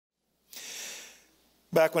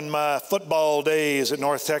Back when my football days at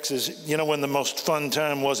North Texas, you know when the most fun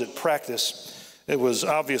time was at practice? It was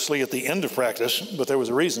obviously at the end of practice, but there was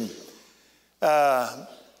a reason.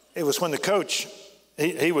 It was when the coach,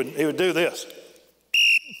 he would do this.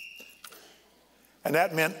 And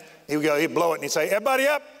that meant he'd blow it and he'd say, everybody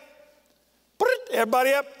up,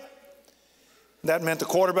 everybody up. That meant the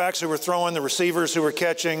quarterbacks who were throwing, the receivers who were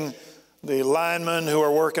catching, the linemen who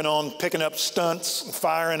are working on picking up stunts,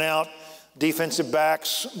 firing out, defensive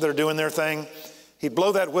backs that are doing their thing. He'd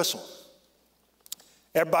blow that whistle.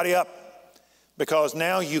 Everybody up, because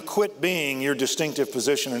now you quit being your distinctive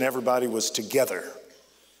position and everybody was together.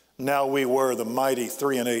 Now we were the mighty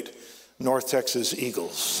 3-8 North Texas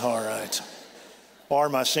Eagles. All right. Or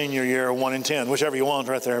my senior year, 1-10, whichever you want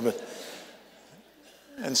right there.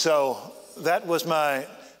 And so that was my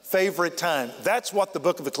favorite time. That's what the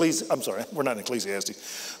book of we're not in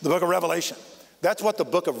Ecclesiastes. The book of Revelation. That's what the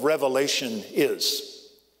book of Revelation is.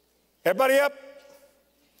 Everybody up?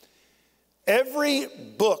 Every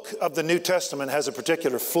book of the New Testament has a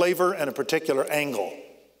particular flavor and a particular angle.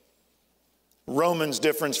 Romans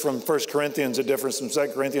differs from 1 Corinthians, it differs from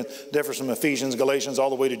 2 Corinthians, differs from Ephesians, Galatians, all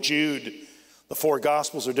the way to Jude. The four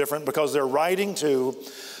Gospels are different because they're writing to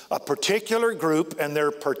a particular group and their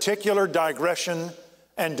particular digression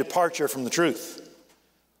and departure from the truth.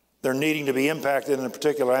 They're needing to be impacted in a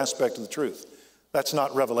particular aspect of the truth. That's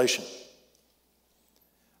not Revelation.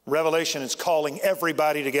 Revelation is calling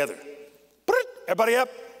everybody together. Everybody up.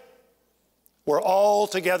 We're all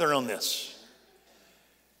together on this.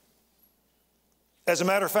 As a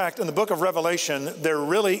matter of fact, in the book of Revelation, there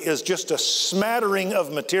really is just a smattering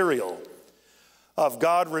of material of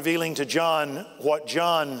God revealing to John what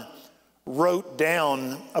John wrote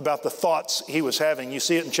down about the thoughts he was having. You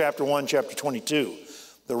see it in chapter 1, chapter 22.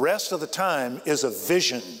 The rest of the time is a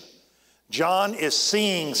vision. John is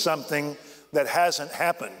seeing something that hasn't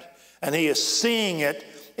happened, and he is seeing it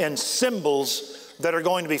in symbols that are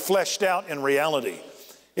going to be fleshed out in reality.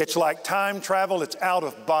 It's like time travel, it's out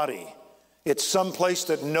of body. It's someplace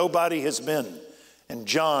that nobody has been, and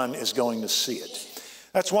John is going to see it.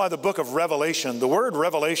 That's why the book of Revelation, the word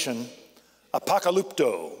revelation,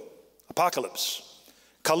 apocalypto, apocalypse.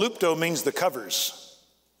 Calypto means the covers.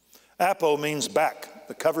 Apo means back.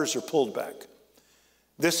 The covers are pulled back.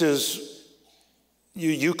 This is,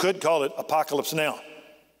 you could call it apocalypse now.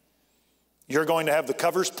 You're going to have the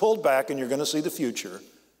covers pulled back and you're going to see the future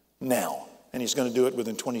now. And he's going to do it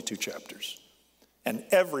within 22 chapters. And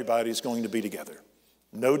everybody's going to be together.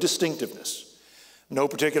 No distinctiveness. No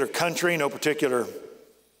particular country, no particular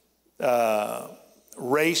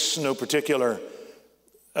race, no particular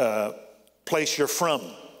place you're from.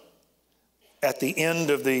 At the end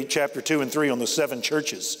of the chapter 2 and 3 on the 7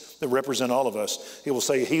 churches that represent all of us, he will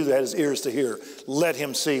say, he that has ears to hear, let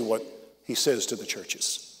him see what he says to the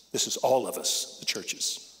churches. This is all of us, the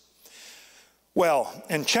churches. Well,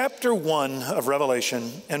 in chapter 1 of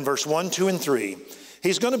Revelation, in verse 1, 2, and 3,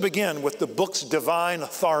 he's going to begin with the book's divine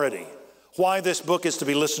authority, why this book is to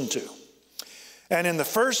be listened to. And in the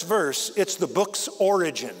first verse, it's the book's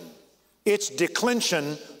origin, its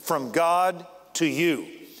declension from God to you.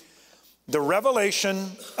 The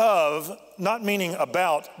revelation of, not meaning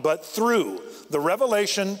about, but through, the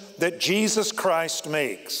revelation that Jesus Christ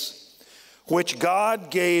makes, which God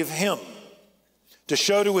gave him to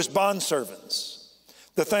show to his bondservants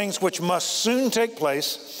the things which must soon take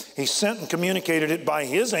place. He sent and communicated it by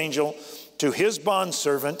his angel to his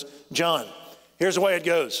bondservant John. Here's the way it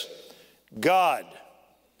goes. God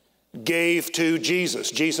gave to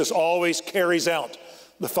Jesus. Jesus always carries out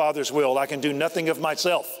the Father's will. I can do nothing of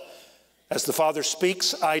myself. As the Father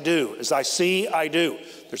speaks, I do. As I see, I do.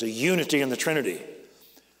 There's a unity in the Trinity.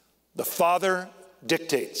 The Father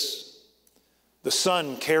dictates. The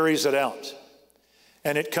Son carries it out.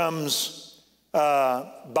 And it comes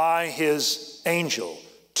by his angel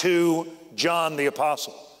to John the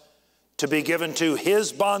Apostle to be given to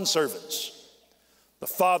his bondservants. The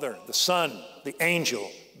Father, the Son, the angel,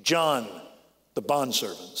 John, the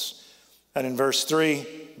bondservants. And in verse 3,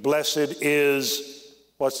 blessed is,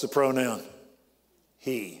 what's the pronoun?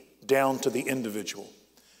 He, down to the individual.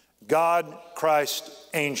 God, Christ,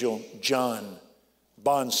 angel, John,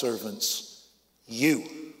 bondservants, you.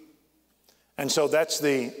 And so that's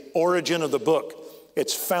the origin of the book.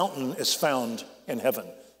 Its fountain is found in heaven,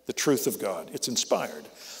 the truth of God. It's inspired.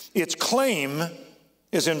 Its claim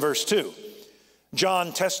is in verse 2.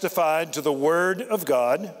 John testified to the word of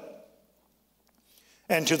God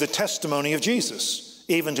and to the testimony of Jesus,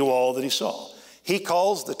 even to all that he saw. He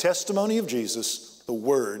calls the testimony of Jesus the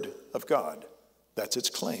word of God. That's its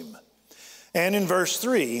claim. And in verse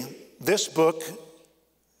 3, this book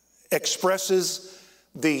expresses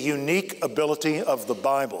the unique ability of the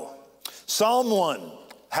Bible. Psalm 1,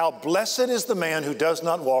 how blessed is the man who does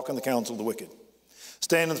not walk in the counsel of the wicked,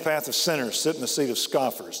 stand in the path of sinners, sit in the seat of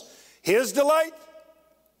scoffers. His delight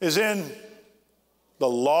is in the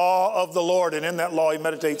law of the Lord, and in that law he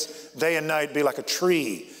meditates day and night. Be like a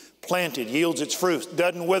tree planted, yields its fruit,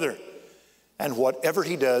 doesn't wither, and whatever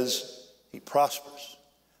he does, he prospers.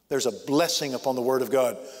 There's a blessing upon the word of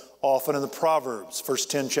God. Often in the Proverbs,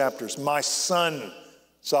 first 10 chapters, my son,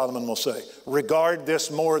 Solomon will say, regard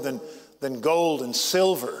this more than gold and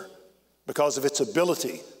silver because of its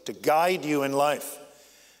ability to guide you in life.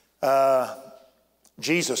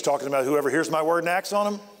 Jesus talking about whoever hears my word and acts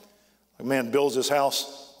on him, a man builds his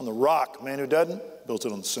house on the rock. A man who doesn't, builds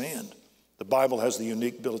it on the sand. The Bible has the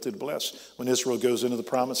unique ability to bless. When Israel goes into the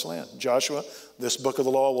promised land, Joshua, this book of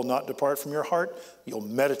the law will not depart from your heart. You'll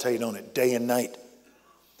meditate on it day and night.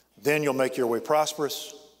 Then you'll make your way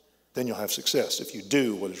prosperous. Then you'll have success if you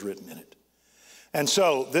do what is written in it. And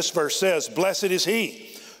so this verse says, blessed is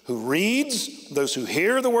he who reads, those who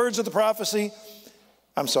hear the words of the prophecy,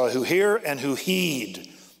 who hear and who heed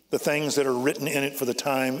the things that are written in it, for the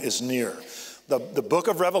time is near. The book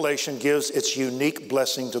of Revelation gives its unique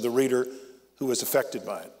blessing to the reader who is affected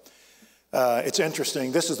by it. It's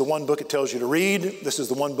interesting. This is the one book it tells you to read. This is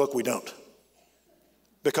the one book we don't.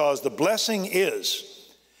 Because the blessing is,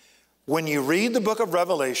 when you read the book of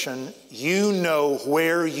Revelation, you know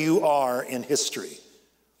where you are in history.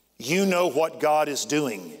 You know what God is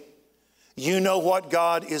doing. You know what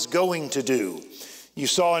God is going to do. You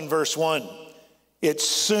saw in verse 1, it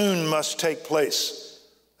soon must take place.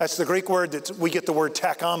 That's the Greek word that we get the word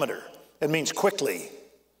tachometer. It means quickly.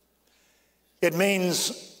 It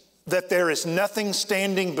means that there is nothing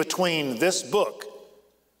standing between this book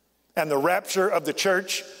and the rapture of the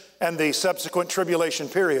church and the subsequent tribulation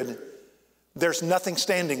period. There's nothing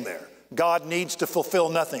standing there. God needs to fulfill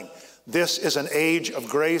nothing. This is an age of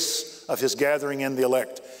grace, of his gathering in the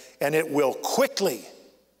elect. And it will quickly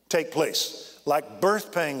take place, like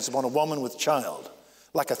birth pangs upon a woman with child,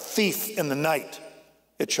 like a thief in the night,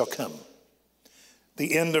 it shall come.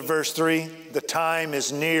 The end of verse 3, the time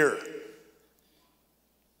is near.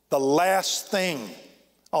 The last thing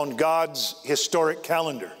on God's historic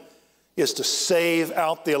calendar is to save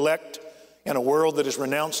out the elect in a world that has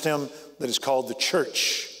renounced him, that is called the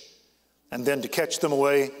church, and then to catch them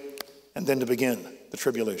away, and then to begin the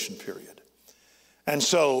tribulation period. And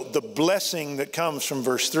so the blessing that comes from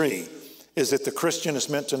verse 3 is that the Christian is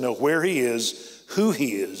meant to know where he is, who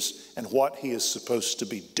he is, and what he is supposed to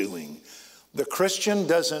be doing. The Christian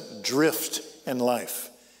doesn't drift in life.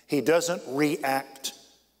 He doesn't react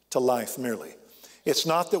to life merely. It's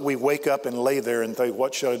not that we wake up and lay there and think,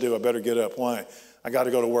 what should I do? I better get up. Why? I got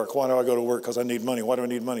to go to work. Why do I go to work? Because I need money. Why do I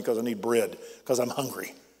need money? Because I need bread. Because I'm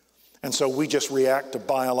hungry. And so we just react to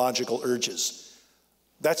biological urges.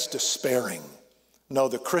 That's despairing. No,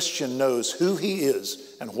 the Christian knows who he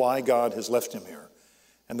is and why God has left him here.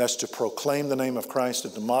 And that's to proclaim the name of Christ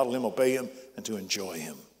and to model him, obey him, and to enjoy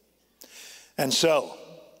him. And so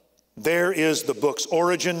there is the book's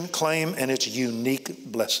origin, claim, and its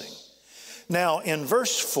unique blessing. Now, in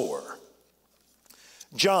verse 4,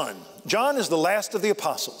 John is the last of the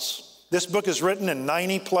apostles. This book is written in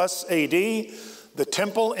 90 plus AD. The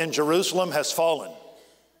temple in Jerusalem has fallen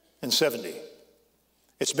in 70.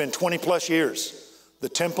 It's been 20 plus years. The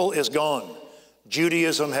temple is gone.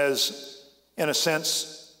 Judaism has, in a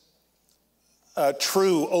sense,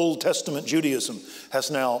 true Old Testament Judaism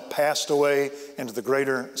has now passed away into the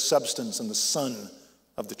greater substance and the sun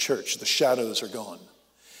of the church. The shadows are gone.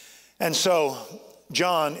 And so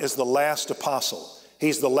John is the last apostle.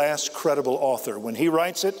 He's the last credible author. When he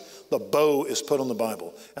writes it, the bow is put on the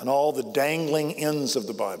Bible, and all the dangling ends of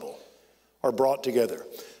the Bible are brought together.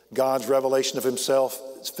 God's revelation of himself,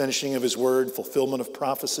 his finishing of his word, fulfillment of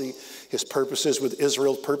prophecy, his purposes with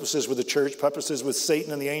Israel, purposes with the church, purposes with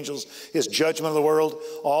Satan and the angels, his judgment of the world,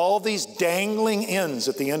 all these dangling ends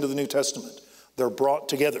at the end of the New Testament, they're brought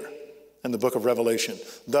together in the book of Revelation.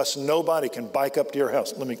 Thus, nobody can bike up to your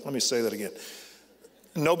house. Let me say that again.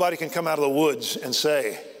 Nobody can come out of the woods and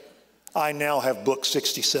say, I now have book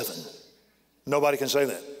 67. Nobody can say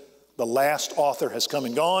that. The last author has come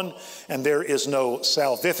and gone, and there is no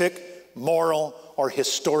salvific, moral, or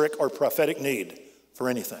historic or prophetic need for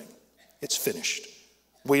anything. It's finished.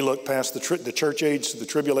 We look past the church age to the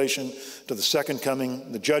tribulation, to the second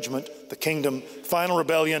coming, the judgment, the kingdom, final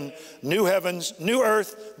rebellion, new heavens, new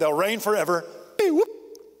earth. They'll reign forever.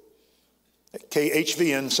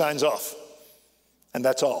 KHVN signs off. And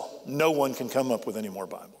that's all. No one can come up with any more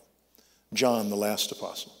Bible. John, the last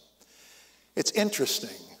apostle. It's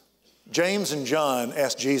interesting. James and John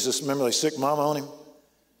asked Jesus, remember they sick mama on him?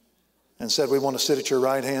 and said, we want to sit at your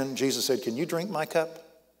right hand, Jesus said, can you drink my cup?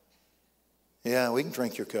 Yeah, we can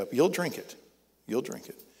drink your cup. You'll drink it. You'll drink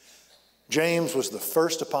it. James was the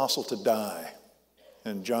first apostle to die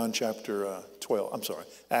in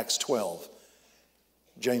Acts 12.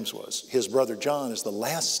 James was. His brother John is the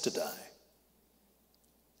last to die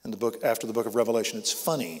in the book, after the book of Revelation. It's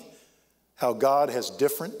funny how God has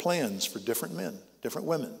different plans for different men, different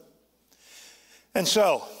women. And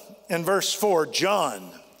so, in verse 4,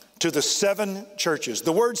 John, to the 7 churches.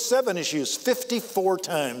 The word 7 is used 54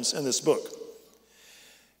 times in this book.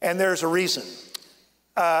 And there's a reason.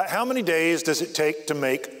 How many days does it take to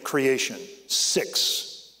make creation?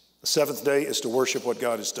 6. The 7th day is to worship what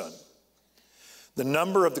God has done. The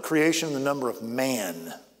number of the creation, the number of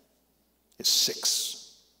man is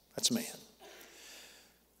 6. That's man.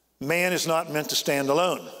 Man is not meant to stand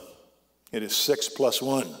alone. It is 6 plus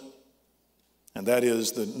 1. And that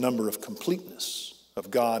is the number of completeness of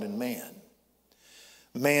God and man.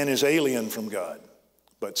 Man is alien from God.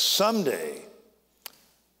 But someday,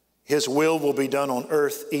 his will be done on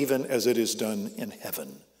earth even as it is done in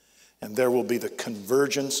heaven. And there will be the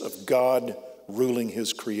convergence of God ruling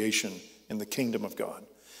his creation in the kingdom of God.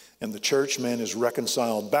 And the church, man is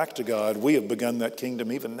reconciled back to God. We have begun that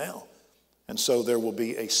kingdom even now. And so there will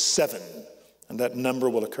be a 7, and that number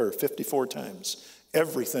will occur 54 times.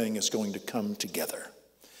 Everything is going to come together.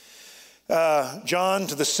 John,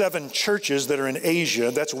 to the 7 churches that are in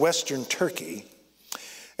Asia, that's Western Turkey.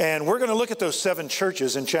 And we're going to look at those 7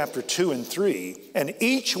 churches in chapter 2 and 3, and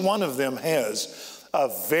each one of them has a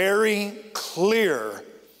very clear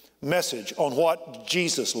message on what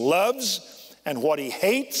Jesus loves and what he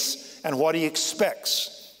hates and what he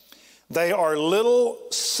expects. They are little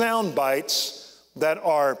sound bites that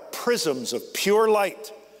are prisms of pure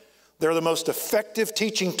light. They're the most effective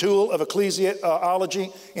teaching tool of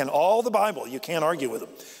ecclesiology in all the Bible. You can't argue with them.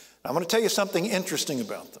 I'm going to tell you something interesting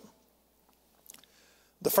about them.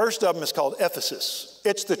 The first of them is called Ephesus.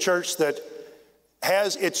 It's the church that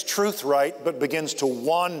has its truth right, but begins to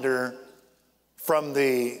wander from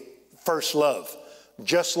the first love,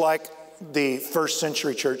 just like the first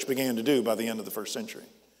century church began to do by the end of the first century.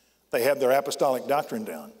 They had their apostolic doctrine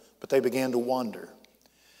down, but they began to wander.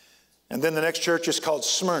 And then the next church is called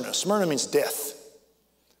Smyrna. Smyrna means death,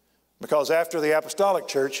 because after the apostolic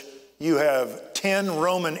church, you have 10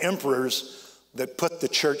 Roman emperors that put the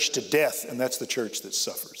church to death, and that's the church that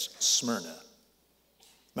suffers, Smyrna.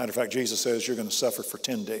 Matter of fact, Jesus says you're going to suffer for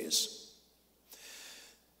 10 days.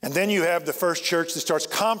 And then you have the first church that starts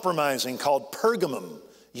compromising, called Pergamum.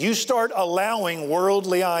 You start allowing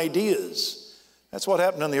worldly ideas. That's what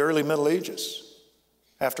happened in the early Middle Ages.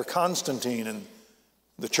 After Constantine, and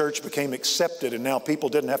the church became accepted, and now people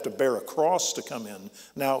didn't have to bear a cross to come in.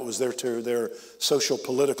 Now it was to their social,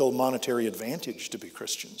 political, monetary advantage to be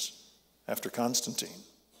Christians after Constantine.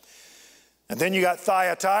 And then you got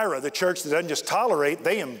Thyatira, the church that doesn't just tolerate,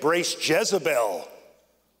 they embrace Jezebel,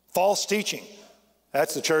 false teaching.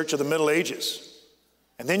 That's the church of the Middle Ages.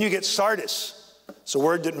 And then you get Sardis. It's a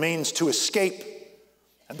word that means to escape.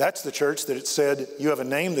 And that's the church that it said, you have a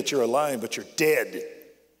name that you're alive, but you're dead.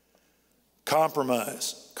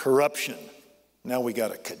 Compromise, corruption. Now we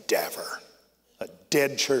got a cadaver, a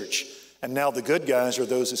dead church. And now the good guys are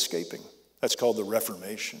those escaping. That's called the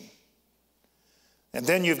Reformation. And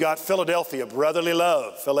then you've got Philadelphia, brotherly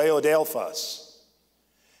love, Philadelphos.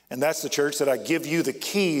 And that's the church that I give you the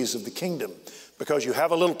keys of the kingdom, because you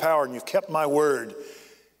have a little power and you've kept my word.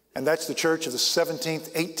 And that's the church of the 17th,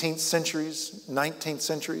 18th centuries, 19th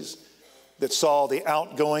centuries, that saw the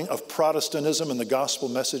outgoing of Protestantism and the gospel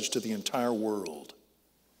message to the entire world.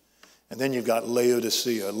 And then you've got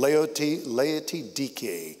Laodicea, laity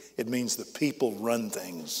dike. It means the people run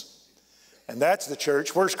things. And that's the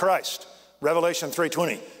church. Where's Christ? Revelation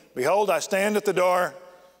 3:20. Behold, I stand at the door.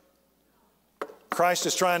 Christ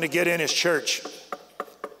is trying to get in his church.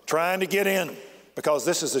 Trying to get in, because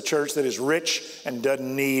this is a church that is rich and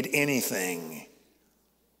doesn't need anything.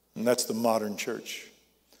 And that's the modern church.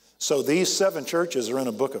 So these 7 churches are in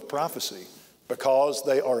a book of prophecy because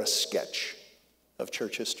they are a sketch of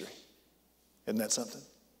church history. Isn't that something?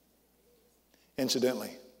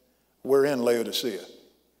 Incidentally, we're in Laodicea.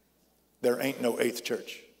 There ain't no 8th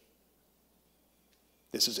church.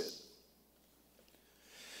 This is it.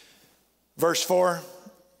 Verse 4,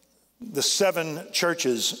 the 7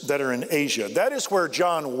 churches that are in Asia. That is where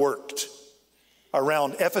John worked.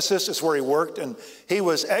 Around Ephesus is where he worked, and he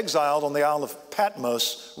was exiled on the Isle of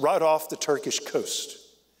Patmos right off the Turkish coast.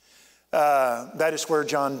 That is where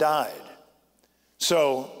John died.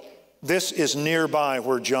 So this is nearby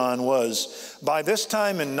where John was. By this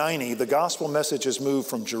time in 90, the gospel message has moved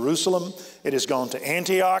from Jerusalem. It has gone to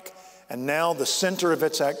Antioch, And now the center of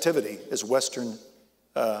its activity is Western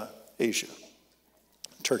Asia,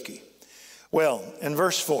 Turkey. Well, in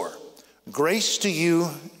verse 4, grace to you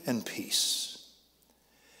and peace.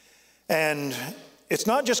 And it's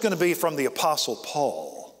not just going to be from the Apostle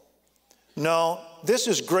Paul. No, this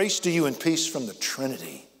is grace to you and peace from the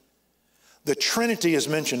Trinity. The Trinity is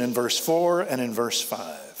mentioned in verse 4 and in verse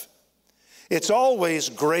 5. It's always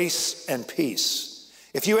grace and peace.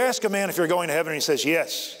 If you ask a man if you're going to heaven and he says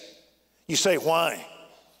yes, you say, why?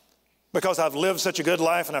 Because I've lived such a good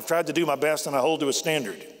life and I've tried to do my best and I hold to a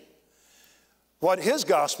standard. What his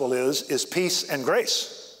gospel is peace and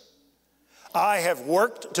grace. I have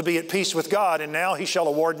worked to be at peace with God, and now he shall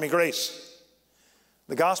award me grace.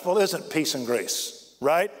 The gospel isn't peace and grace,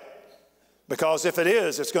 right? Because if it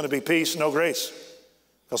is, it's going to be peace, no grace.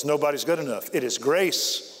 Because nobody's good enough. It is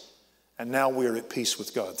grace, and now we're at peace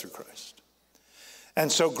with God through Christ.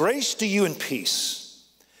 And so grace to you and peace.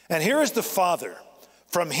 And here is the Father,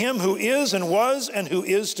 from him who is and was and who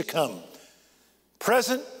is to come.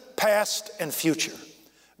 Present, past, and future.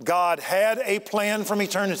 God had a plan from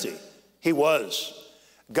eternity. He was.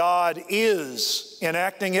 God is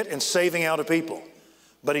enacting it and saving out a people.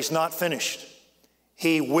 But he's not finished.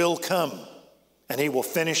 He will come and he will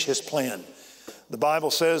finish his plan. The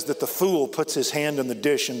Bible says that the fool puts his hand in the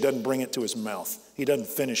dish and doesn't bring it to his mouth. He doesn't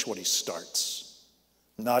finish what he starts.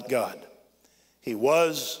 Not God. He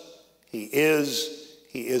was, he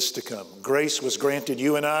is to come. Grace was granted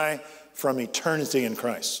you and I from eternity in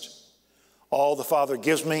Christ. All the Father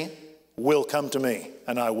gives me will come to me,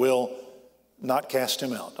 and I will not cast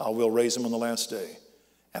him out. I will raise him on the last day,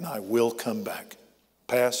 and I will come back,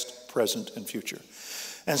 past, present, and future.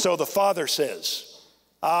 And so the Father says,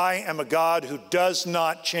 I am a God who does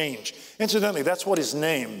not change. Incidentally, that's what his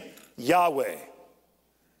name, Yahweh.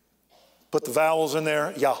 Put the vowels in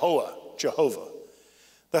there, Yahovah, Jehovah.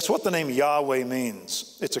 That's what the name Yahweh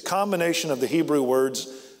means. It's a combination of the Hebrew words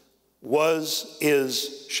was,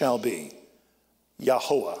 is, shall be.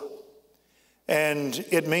 Yahovah. And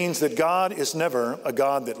it means that God is never a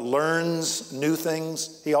God that learns new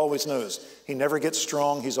things. He always knows. He never gets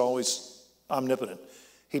strong. He's always omnipotent.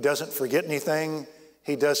 He doesn't forget anything.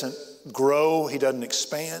 He doesn't grow. He doesn't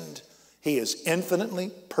expand. He is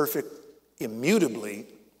infinitely perfect, immutably,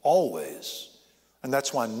 always. And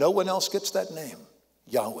that's why no one else gets that name,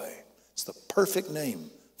 Yahweh. It's the perfect name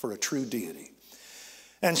for a true deity.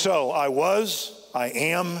 And so I was, I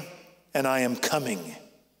am, and I am coming.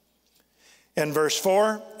 In verse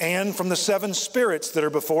 4, and from the 7 spirits that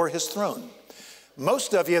are before his throne.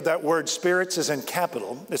 Most of you, that word spirits is in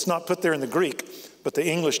capital. It's not put there in the Greek, but the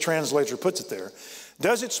English translator puts it there.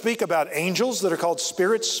 Does it speak about angels that are called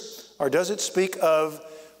spirits, or does it speak of,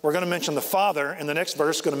 we're going to mention the Father, and the next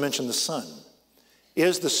verse is going to mention the Son.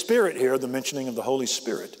 Is the Spirit here the mentioning of the Holy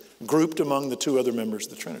Spirit, grouped among the 2 other members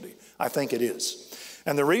of the Trinity? I think it is.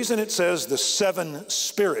 And the reason it says the 7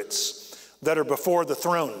 spirits that are before the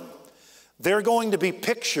throne, they're going to be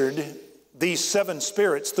pictured, these 7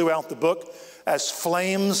 spirits throughout the book, as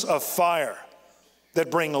flames of fire that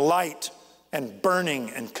bring light and burning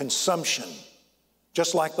and consumption,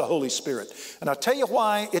 just like the Holy Spirit. And I'll tell you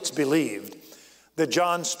why it's believed that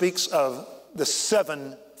John speaks of the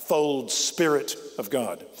 7-fold Spirit of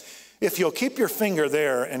God. If you'll keep your finger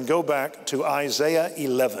there and go back to Isaiah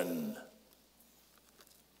 11.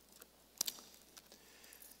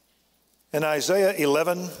 In Isaiah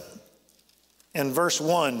 11, in verse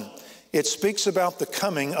 1, it speaks about the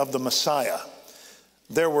coming of the Messiah.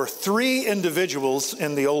 There were 3 individuals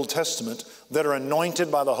in the Old Testament that are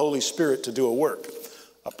anointed by the Holy Spirit to do a work: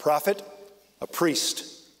 a prophet, a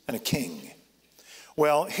priest, and a king.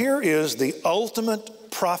 Well, here is the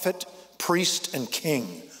ultimate prophet, priest, and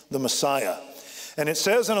king, the Messiah. And it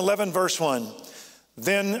says in 11 verse 1,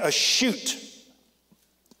 then a shoot.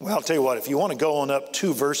 Well, I'll tell you what, if you want to go on up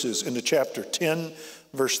 2 verses into chapter 10,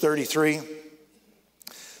 verse 33, it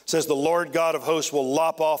says, the Lord God of hosts will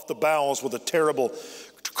lop off the boughs with a terrible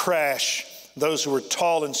crash. Those who are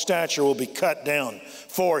tall in stature will be cut down,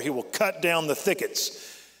 for he will cut down the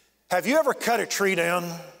thickets. Have you ever cut a tree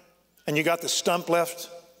down and you got the stump left?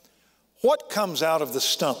 What comes out of the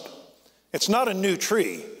stump? It's not a new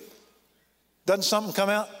tree. Doesn't something come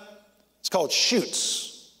out? It's called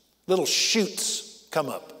shoots. Little shoots come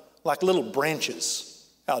up, like little branches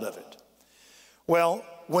out of it. Well,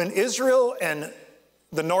 when Israel and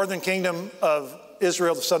the northern kingdom of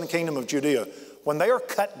Israel, the southern kingdom of Judea, when they are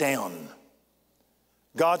cut down,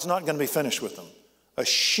 God's not going to be finished with them. A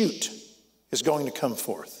shoot is going to come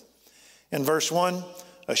forth. In verse 1,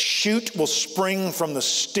 a shoot will spring from the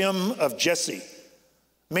stem of Jesse,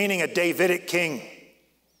 meaning a Davidic king,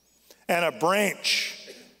 and a branch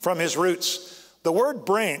from his roots. The word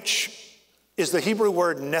branch is the Hebrew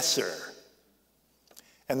word neser.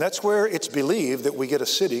 And that's where it's believed that we get a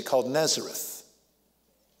city called Nazareth.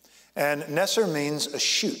 And neser means a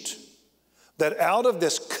shoot. That out of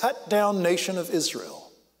this cut down nation of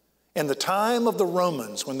Israel, in the time of the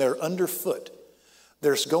Romans when they're underfoot,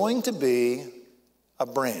 there's going to be a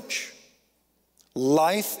branch.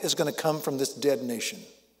 Life is going to come from this dead nation.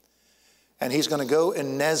 And he's going to go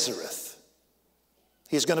in Nazareth.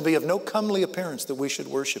 He's going to be of no comely appearance that we should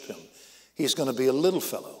worship him. He's going to be a little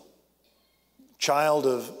fellow, child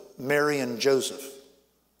of Mary and Joseph,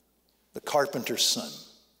 the carpenter's son.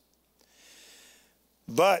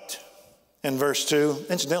 But in verse 2,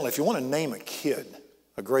 incidentally, if you want to name a kid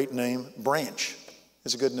a great name, Branch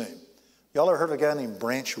is a good name. Y'all ever heard of a guy named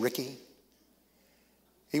Branch Rickey?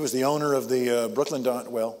 He was the owner of the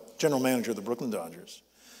general manager of the Brooklyn Dodgers,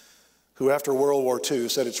 who after World War II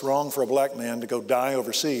said it's wrong for a black man to go die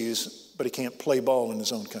overseas, but he can't play ball in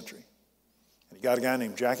his own country. And he got a guy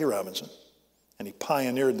named Jackie Robinson, and he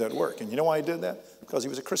pioneered that work. And you know why he did that? Because he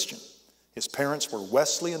was a Christian. His parents were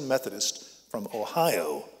Wesleyan Methodist from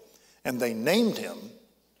Ohio, and they named him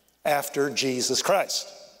after Jesus Christ.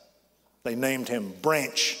 They named him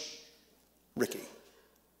Branch Rickey.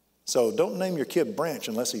 So don't name your kid Branch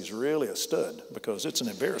unless he's really a stud, because it's an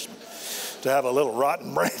embarrassment to have a little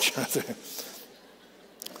rotten branch out there.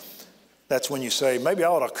 That's when you say, maybe I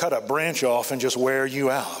ought to cut a branch off and just wear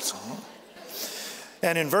you out.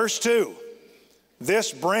 And in verse 2,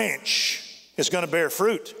 this branch is going to bear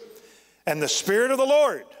fruit. And the Spirit of the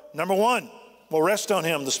Lord, number 1, will rest on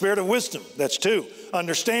him. The Spirit of wisdom, that's 2.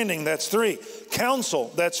 Understanding, that's 3.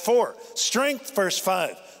 Counsel, that's 4. Strength, verse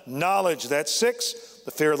 5. Knowledge, that's 6.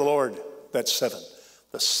 The fear of the Lord, that's 7.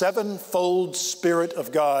 The sevenfold Spirit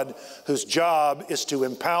of God, whose job is to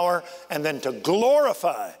empower and then to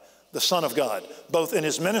glorify the Son of God, both in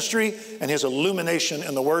his ministry and his illumination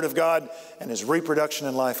in the Word of God and his reproduction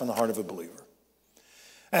in life in the heart of a believer.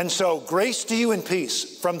 And so grace to you and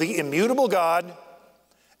peace from the immutable God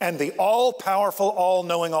and the all-powerful,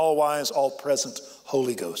 all-knowing, all-wise, all-present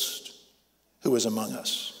Holy Ghost who is among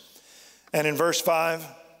us. And in verse 5,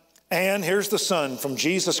 and here's the Son from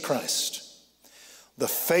Jesus Christ, the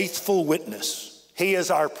faithful witness. He is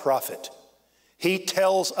our prophet. He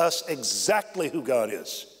tells us exactly who God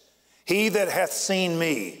is. He that hath seen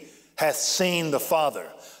me hath seen the Father.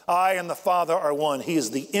 I and the Father are one. He is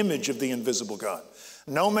the image of the invisible God.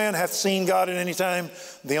 No man hath seen God at any time.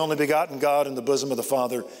 The only begotten God in the bosom of the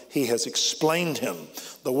Father, he has explained him.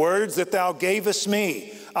 The words that thou gavest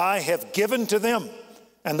me, I have given to them,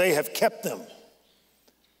 and they have kept them.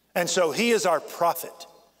 And so he is our prophet.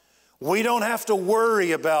 We don't have to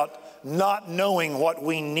worry about not knowing what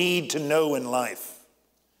we need to know in life.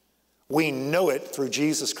 We know it through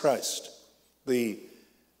Jesus Christ,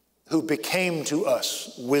 who became to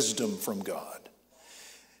us wisdom from God.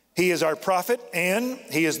 He is our prophet, and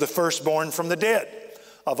he is the firstborn from the dead.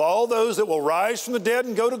 Of all those that will rise from the dead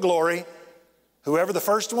and go to glory, whoever the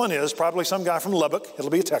first one is, probably some guy from Lubbock,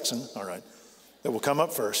 it'll be a Texan, all right, that will come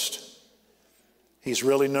up first. He's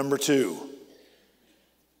really number 2.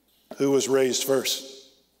 Who was raised first?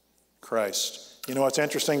 Christ. You know what's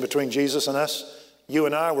interesting between Jesus and us? You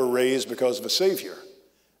and I were raised because of a Savior.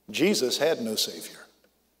 Jesus had no Savior.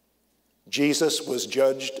 Jesus was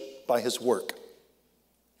judged by his work.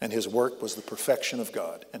 And his work was the perfection of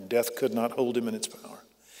God, and death could not hold him in its power.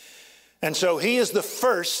 And so he is the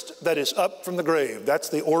first that is up from the grave. That's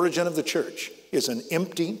the origin of the church, is an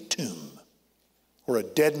empty tomb where a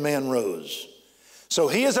dead man rose. So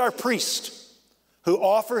he is our priest who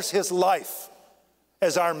offers his life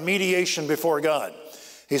as our mediation before God.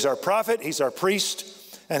 He's our prophet, he's our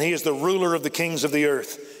priest, and he is the ruler of the kings of the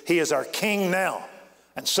earth. He is our king now,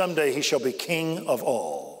 and someday he shall be king of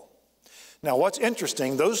all. Now, what's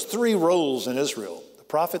interesting, those 3 roles in Israel, the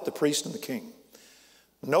prophet, the priest, and the king,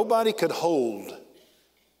 nobody could hold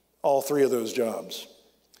all 3 of those jobs.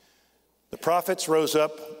 The prophets rose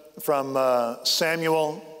up from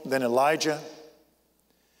Samuel, then Elijah.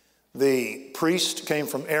 The priest came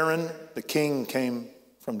from Aaron. The king came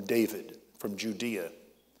from David, from Judea.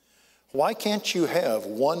 Why can't you have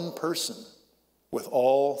one person with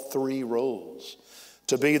all 3 roles?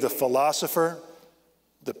 To be the philosopher,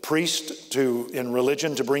 the priest in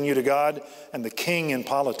religion to bring you to God, and the king in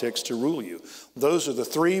politics to rule you. Those are the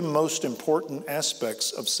 3 most important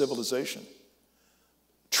aspects of civilization: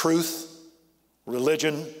 truth,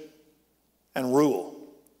 religion, and rule.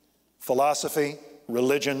 Philosophy,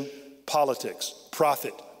 religion, politics,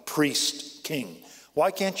 prophet, priest, king.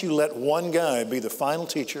 Why can't you let one guy be the final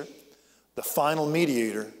teacher, the final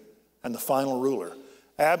mediator, and the final ruler?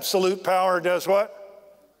 Absolute power does what?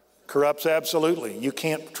 Corrupts, absolutely. You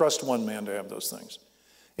can't trust one man to have those things.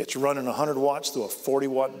 It's running 100 watts through a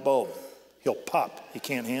 40-watt bulb. He'll pop. He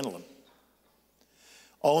can't handle them.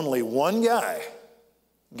 Only one guy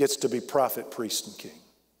gets to be prophet, priest, and king.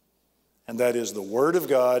 And that is the Word of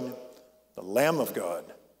God, the Lamb of God,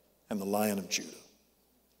 and the Lion of Judah.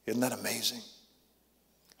 Isn't that amazing?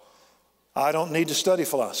 I don't need to study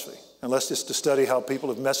philosophy unless it's to study how people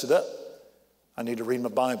have messed it up. I need to read my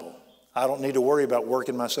Bible. I don't need to worry about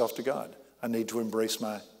working myself to God. I need to embrace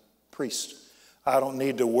my priest. I don't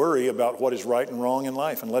need to worry about what is right and wrong in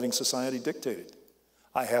life and letting society dictate it.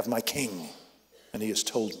 I have my king, and he has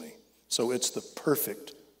told me. So it's the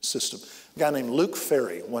perfect system. A guy named Luke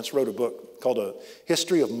Ferry once wrote a book called A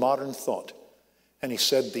History of Modern Thought. And he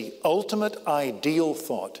said the ultimate ideal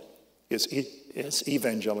thought is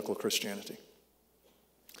evangelical Christianity.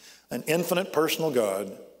 An infinite personal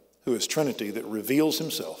God who is Trinity that reveals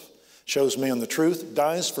himself, shows man the truth,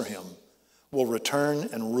 dies for him, will return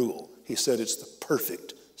and rule. He said it's the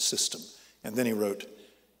perfect system. And then he wrote,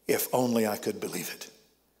 if only I could believe it.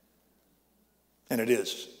 And it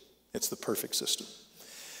is. It's the perfect system.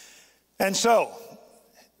 And so,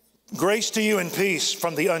 grace to you and peace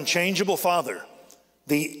from the unchangeable Father,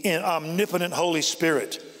 the omnipotent Holy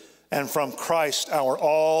Spirit, and from Christ, our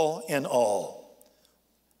all in all.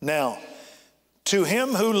 Now, to him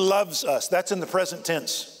who loves us, that's in the present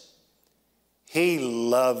tense. He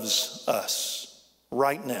loves us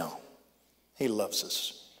right now. He loves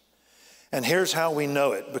us. And here's how we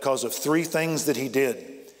know it, because of three things that he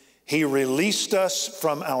did. He released us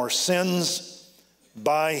from our sins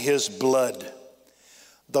by his blood.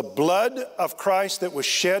 The blood of Christ that was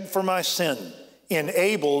shed for my sin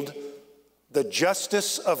enabled the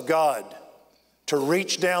justice of God to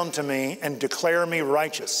reach down to me and declare me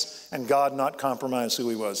righteous, and God not compromise who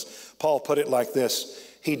he was. Paul put it like this: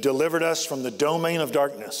 he delivered us from the domain of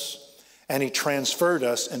darkness, and he transferred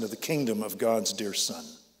us into the kingdom of God's dear Son.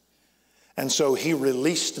 And so he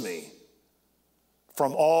released me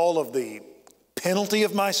from all of the penalty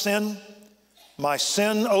of my sin. My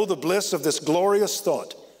sin, oh, the bliss of this glorious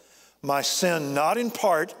thought. My sin, not in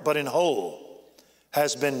part, but in whole,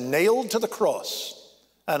 has been nailed to the cross,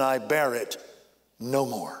 and I bear it no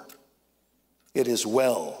more. It is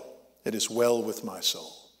well. It is well with my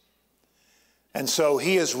soul. And so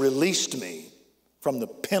he has released me from the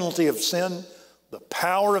penalty of sin, the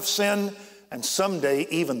power of sin, and someday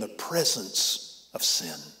even the presence of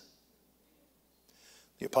sin.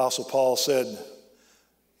 The Apostle Paul said,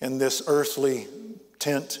 in this earthly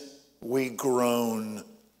tent we groan,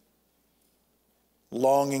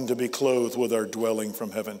 longing to be clothed with our dwelling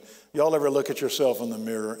from heaven. Y'all ever look at yourself in the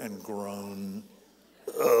mirror and groan?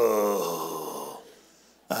 Oh,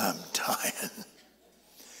 I'm dying.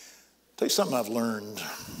 Tell you something I've learned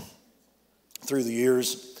through the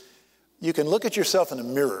years. You can look at yourself in a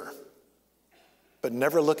mirror, but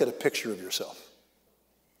never look at a picture of yourself.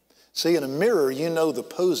 See, in a mirror, you know the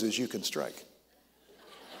poses you can strike.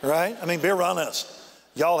 Right? I mean, be honest.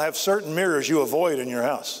 Y'all have certain mirrors you avoid in your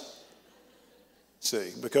house.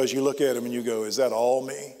 See, because you look at them and you go, is that all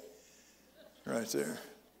me? Right there.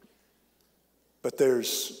 But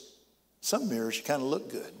there's some mirrors you kind of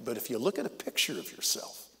look good. But if you look at a picture of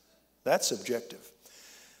yourself, that's subjective.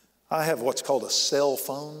 I have what's called a cell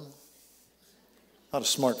phone. Not a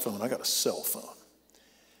smartphone, I got a cell phone.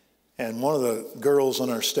 And one of the girls on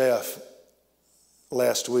our staff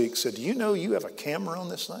last week said, do you know you have a camera on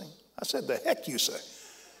this thing? I said, the heck you say?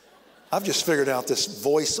 I've just figured out this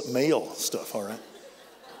voice mail stuff, all right?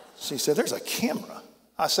 She said, there's a camera.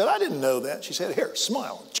 I said, I didn't know that. She said, here,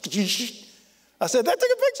 smile. I said, that took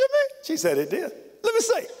a picture of me? She said, it did. Let me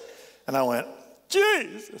see. And I went,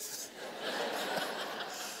 Jesus.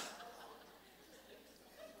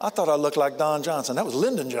 I thought I looked like Don Johnson. That was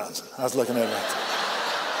Lyndon Johnson I was looking at right there.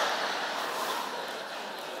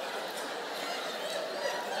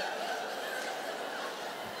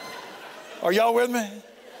 Are y'all with me?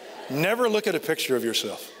 Never look at a picture of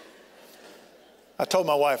yourself. I told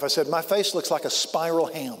my wife, I said, my face looks like a spiral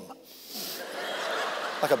ham.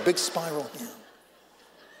 Like a big spiral ham.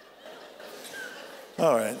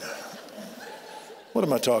 All right. What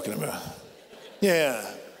am I talking about? Yeah.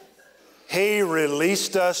 He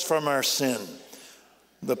released us from our sin.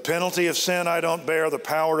 The penalty of sin I don't bear. The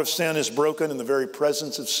power of sin is broken in the very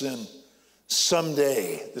presence of sin.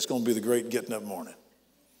 Someday, it's going to be the great getting up morning.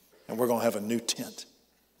 And we're going to have a new tent.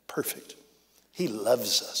 Perfect. He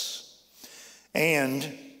loves us.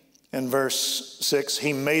 And in verse 6,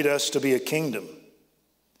 he made us to be a kingdom.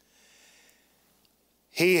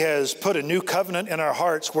 He has put a new covenant in our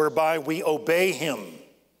hearts whereby we obey him.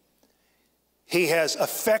 He has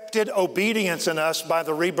effected obedience in us by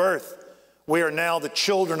the rebirth. We are now the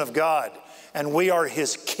children of God, and we are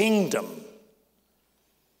His kingdom.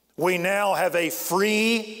 We now have a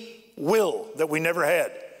free will that we never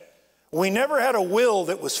had. We never had a will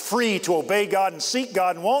that was free to obey God and seek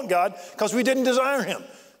God and want God because we didn't desire Him.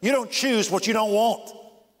 You don't choose what you don't want.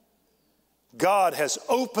 God has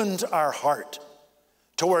opened our heart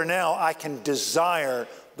to where now I can desire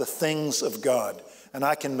the things of God, and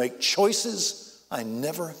I can make choices I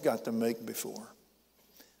never got to make before.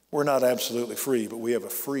 We're not absolutely free, but we have a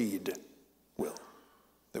freed will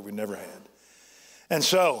that we never had. And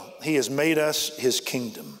so He has made us His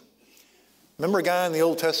kingdom. Remember a guy in the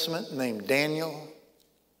Old Testament named Daniel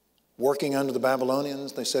working under the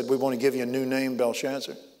Babylonians? They said, we want to give you a new name,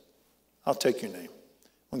 Belshazzar. I'll take your name.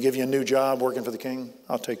 We'll give you a new job working for the king.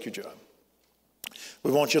 I'll take your job.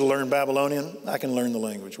 We want you to learn Babylonian. I can learn the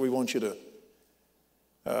language. We want you to,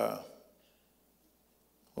 what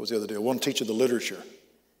was the other deal? We want to teach you the literature.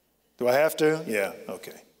 Do I have to? Yeah,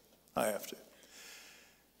 okay. I have to.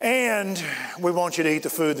 And we want you to eat the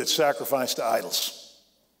food that's sacrificed to idols,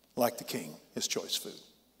 like the king, his choice food.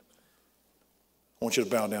 I want you to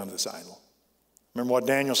bow down to this idol. Remember what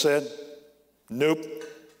Daniel said? Nope.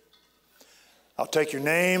 I'll take your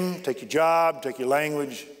name, take your job, take your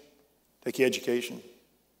language, take your education.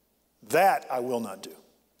 That I will not do.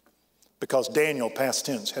 Because Daniel, past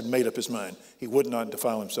tense, had made up his mind. He would not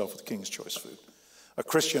defile himself with the king's choice food. A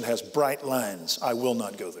Christian has bright lines. I will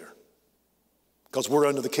not go there. Because we're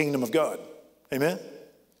under the kingdom of God. Amen?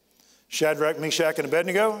 Shadrach, Meshach, and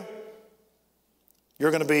Abednego,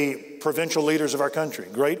 you're going to be provincial leaders of our country.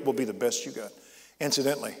 Great, will be the best you got.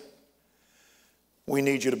 Incidentally, we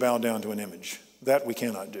need you to bow down to an image. That we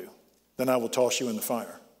cannot do. Then I will toss you in the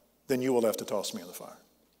fire. Then you will have to toss me in the fire.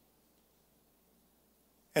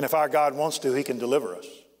 And if our God wants to, He can deliver us.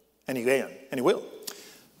 And He can, and He will.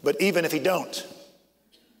 But even if He don't,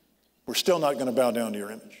 we're still not going to bow down to your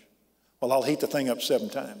image. Well, I'll heat the thing up 7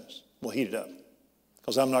 times. We'll heat it up.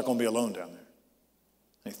 Because I'm not going to be alone down there.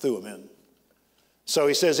 And He threw him in. So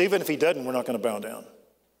He says, even if He doesn't, we're not going to bow down.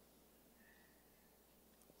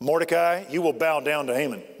 Mordecai, you will bow down to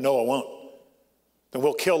Haman. No, I won't. Then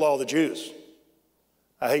we'll kill all the Jews.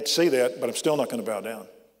 I hate to see that, but I'm still not going to bow down.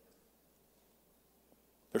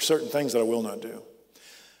 There's certain things that I will not do.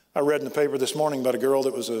 I read in the paper this morning about a girl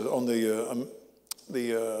that was on the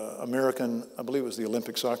American, I believe it was the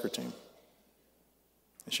Olympic soccer team.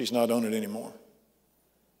 And she's not on it anymore.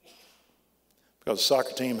 Because the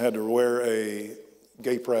soccer team had to wear a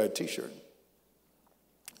gay pride t-shirt.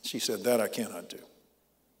 She said, that I cannot do.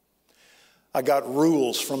 I got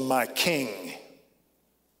rules from my king.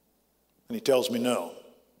 And He tells me, no,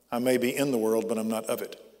 I may be in the world, but I'm not of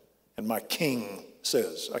it. And my king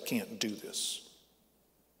says, I can't do this.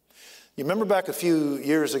 You remember back a few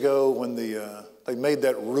years ago when they made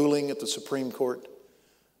that ruling at the Supreme Court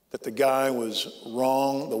that the guy was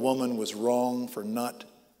wrong, the woman was wrong for not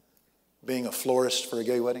being a florist for a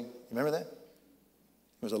gay wedding? You remember that?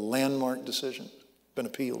 It was a landmark decision, been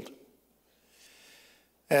appealed.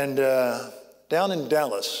 And down in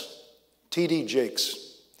Dallas, T.D. Jakes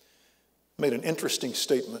made an interesting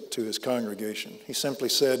statement to his congregation. He simply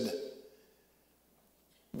said,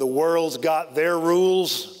 the world's got their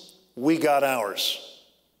rules, we got ours.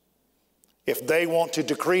 If they want to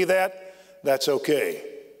decree that, that's okay.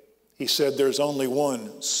 He said there's only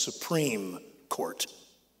one Supreme Court,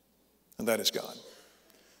 and that is God.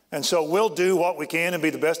 And so we'll do what we can and be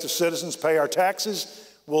the best of citizens, pay our taxes.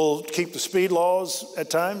 We'll keep the speed laws at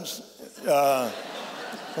times.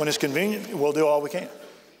 When it's convenient, we'll do all we can.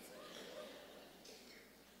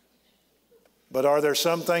 But are there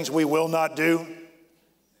some things we will not do?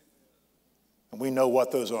 And we know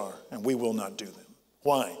what those are, and we will not do them.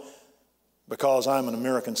 Why? Because I'm an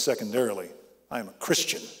American secondarily. I am a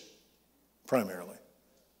Christian primarily.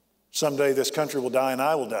 Someday this country will die and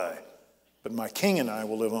I will die, but my king and I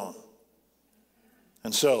will live on.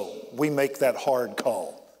 And so we make that hard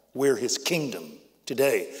call. We're His kingdom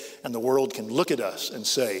today, and the world can look at us and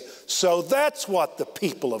say, so that's what the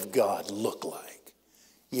people of God look like.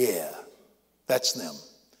 Yeah, that's them.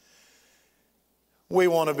 We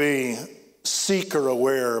want to be seeker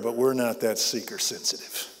aware, but we're not that seeker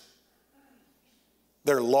sensitive.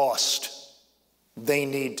 They're lost. They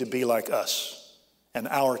need to be like us and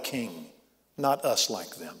our king, not us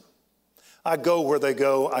like them. I go where they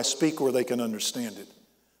go. I speak where they can understand it.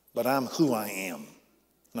 But I'm who I am,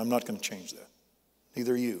 and I'm not going to change that.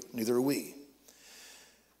 Neither are you, neither are we.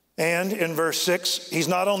 And in verse 6, He's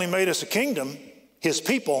not only made us a kingdom, His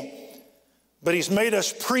people, but He's made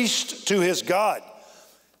us priest to His God.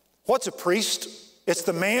 What's a priest? It's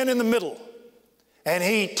the man in the middle And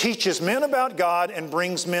he teaches men about God and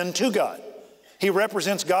brings men to God. He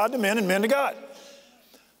represents God to men and men to God.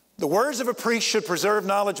 The words of a priest should preserve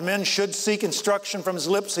knowledge. Men should seek instruction from his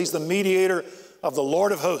lips. He's the mediator of the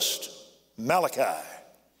Lord of hosts, Malachi.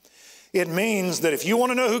 It means that if you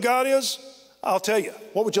want to know who God is, I'll tell you.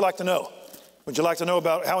 What would you like to know? Would you like to know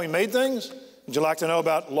about how he made things? Would you like to know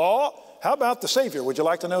about law? How about the Savior? Would you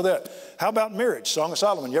like to know that? How about marriage? Song of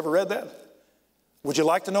Solomon. You ever read that? Would you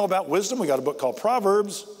like to know about wisdom? We got a book called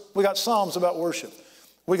Proverbs. We got Psalms about worship.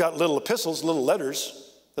 We got little epistles, little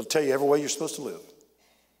letters that'll tell you every way you're supposed to live.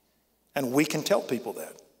 And we can tell people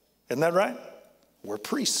that. Isn't that right? We're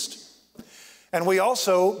priests. And we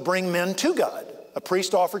also bring men to God. A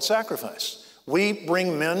priest offered sacrifice. We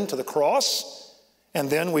bring men to the cross, and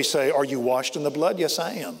then we say, are you washed in the blood? Yes,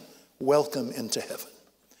 I am. Welcome into heaven.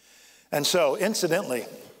 And so, incidentally,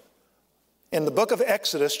 in the book of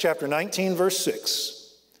Exodus, chapter 19, verse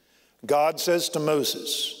 6, God says to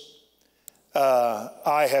Moses,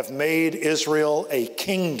 I have made Israel a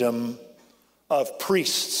kingdom of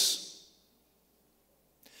priests.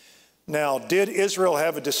 Now, did Israel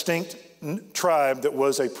have a distinct tribe that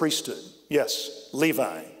was a priesthood? Yes,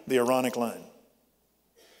 Levi, the Aaronic line.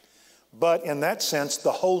 But in that sense,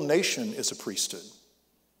 the whole nation is a priesthood.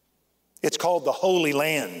 It's called the Holy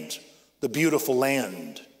Land, the beautiful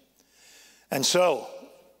land. And so,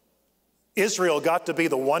 Israel got to be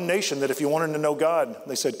the one nation that if you wanted to know God,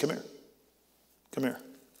 they said, come here, come here.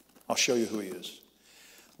 I'll show you who he is.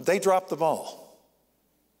 They dropped the ball.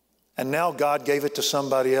 And now God gave it to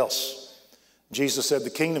somebody else. Jesus said, the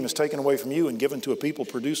kingdom is taken away from you and given to a people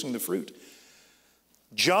producing the fruit.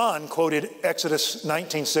 John quoted Exodus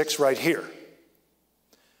 19:6 right here.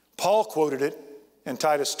 Paul quoted it in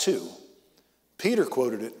Titus 2. Peter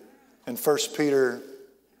quoted it in 1 Peter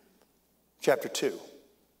chapter 2.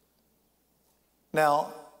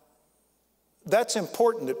 Now, that's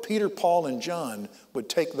important that Peter, Paul, and John would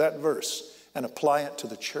take that verse and apply it to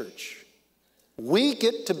the church. We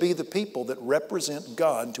get to be the people that represent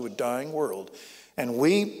God to a dying world, and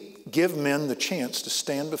we give men the chance to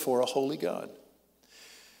stand before a holy God.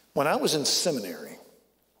 When I was in seminary,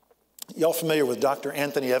 y'all familiar with Dr.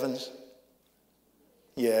 Anthony Evans?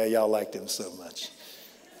 Yeah, y'all liked him so much.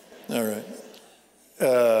 All right.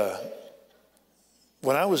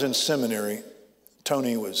 When I was in seminary,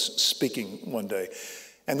 Tony was speaking one day.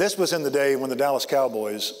 And this was in the day when the Dallas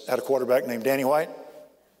Cowboys had a quarterback named Danny White,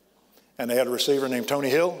 and they had a receiver named Tony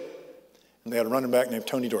Hill, and they had a running back named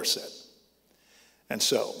Tony Dorsett. And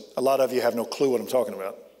so, a lot of you have no clue what I'm talking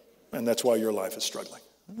about, and that's why your life is struggling.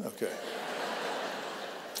 Okay.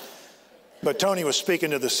 But Tony was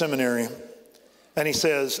speaking to the seminary, and he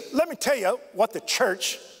says, let me tell you what the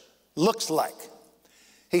church looks like.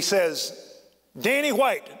 He says, Danny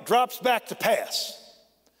White drops back to pass.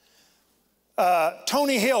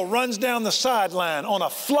 Tony Hill runs down the sideline on a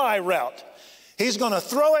fly route. He's going to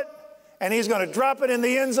throw it, and he's going to drop it in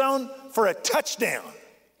the end zone for a touchdown.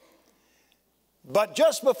 But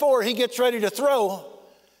just before he gets ready to throw,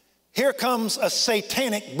 here comes a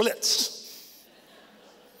satanic blitz.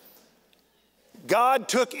 God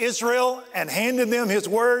took Israel and handed them his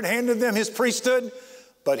word, handed them his priesthood,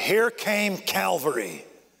 but here came Calvary,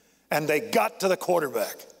 and they got to the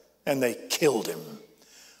quarterback, and they killed him.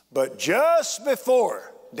 But just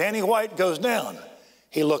before Danny White goes down,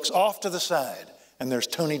 he looks off to the side, and there's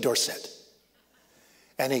Tony Dorsett.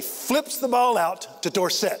 And he flips the ball out to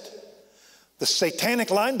Dorsett. The satanic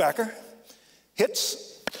linebacker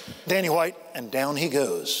hits Danny White, and down he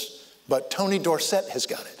goes. But Tony Dorsett has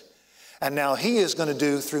got it. And now he is going to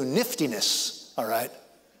do through niftiness, all right,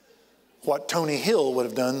 what Tony Hill would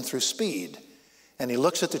have done through speed. And he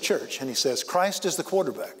looks at the church and he says, Christ is the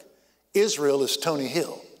quarterback. Israel is Tony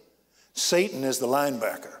Hill. Satan is the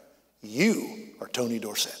linebacker. You are Tony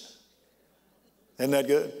Dorsett. Isn't that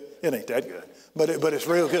good? It ain't that good, but it's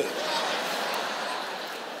real good.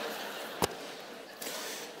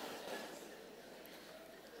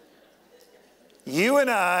 You and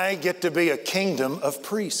I get to be a kingdom of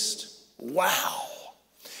priests. Wow.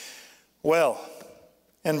 Well,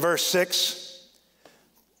 in verse 6,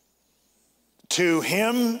 to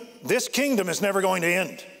him, this kingdom is never going to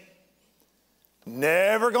end.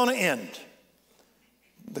 Never going to end.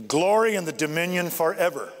 The glory and the dominion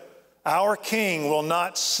forever. Our king will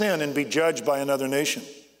not sin and be judged by another nation.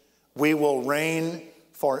 We will reign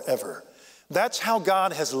forever. That's how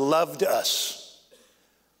God has loved us.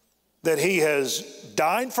 That he has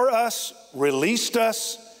died for us, released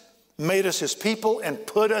us, made us his people, and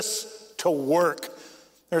put us to work.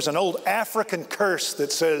 There's an old African curse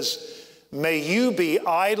that says, may you be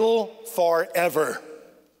idle forever.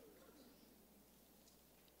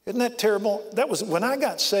 Isn't that terrible? That was, when I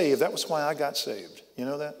got saved, that was why I got saved. You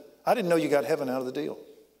know that? I didn't know you got heaven out of the deal.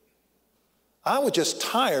 I was just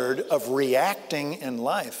tired of reacting in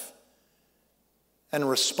life and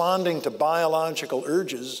responding to biological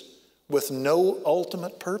urges with no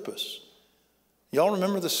ultimate purpose. Y'all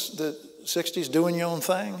remember the 60s, doing your own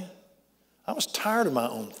thing? I was tired of my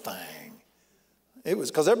own thing. It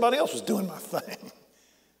was because everybody else was doing my thing.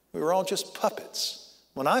 We were all just puppets.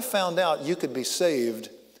 When I found out you could be saved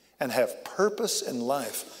and have purpose in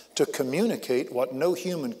life to communicate what no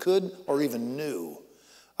human could or even knew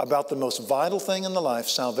about the most vital thing in the life,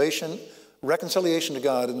 salvation, reconciliation to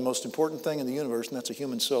God, and the most important thing in the universe, and that's a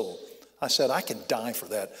human soul. I said, I can die for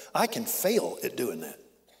that. I can fail at doing that.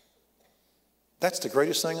 That's the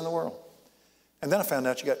greatest thing in the world. And then I found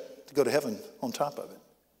out you got to go to heaven on top of it.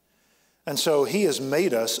 And so he has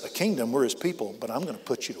made us a kingdom. We're his people, but I'm going to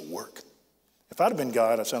put you to work. If I'd have been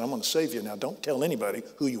God, I said, I'm going to save you. Now, don't tell anybody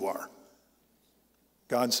who you are.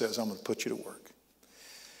 God says, I'm going to put you to work.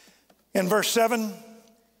 In verse 7,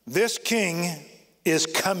 this king is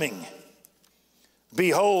coming.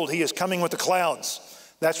 Behold, he is coming with the clouds.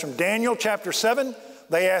 That's from Daniel chapter 7.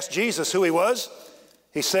 They asked Jesus who he was.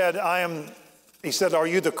 He said, are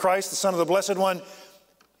you the Christ, the Son of the Blessed One?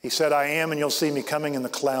 He said, I am, and you'll see me coming in the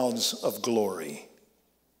clouds of glory.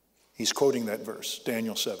 He's quoting that verse,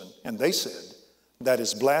 Daniel 7. And they said, that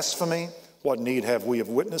is blasphemy. What need have we of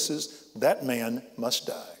witnesses? That man must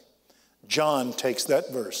die. John takes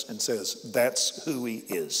that verse and says, that's who he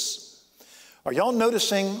is. Are y'all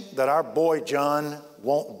noticing that our boy John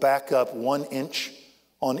won't back up 1 inch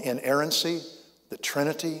on inerrancy, the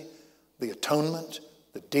Trinity, the atonement,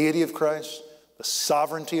 the deity of Christ, the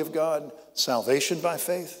sovereignty of God, salvation by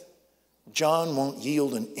faith? John won't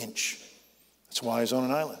yield an inch. That's why he's on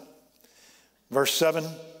an island. Verse 7,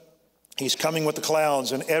 he's coming with the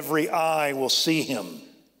clouds, and every eye will see him.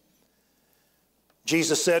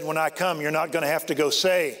 Jesus said, when I come, you're not going to have to go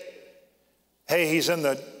say, hey, he's in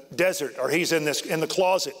the desert, or he's in the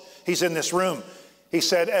closet, he's in this room. He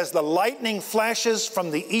said, as the lightning flashes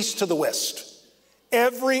from the east to the west,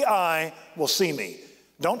 every eye will see me.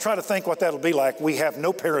 Don't try to think what that'll be like. We have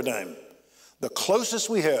no paradigm. The closest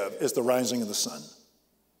we have is the rising of the sun.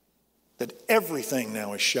 That everything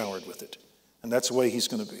now is showered with it. And that's the way he's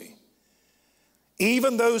going to be.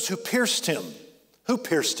 Even those who pierced him. Who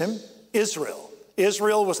pierced him? Israel.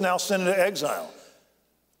 Israel was now sent into exile.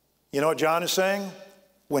 You know what John is saying?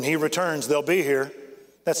 When he returns, they'll be here.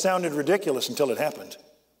 That sounded ridiculous until it happened.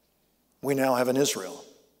 We now have an Israel.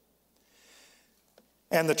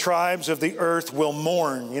 And the tribes of the earth will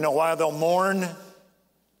mourn. You know why they'll mourn?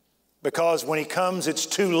 Because when he comes, it's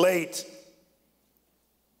too late.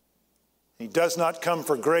 He does not come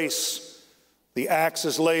for grace. The axe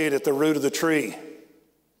is laid at the root of the tree.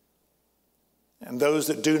 And those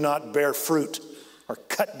that do not bear fruit are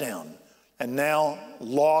cut down. And now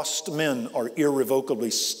lost men are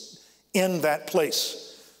irrevocably in that place.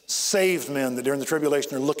 Saved men that during the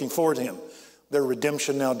tribulation are looking forward to him. Their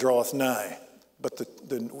redemption now draweth nigh. But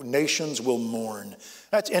the nations will mourn.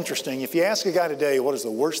 That's interesting. If you ask a guy today what is the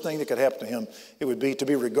worst thing that could happen to him, it would be to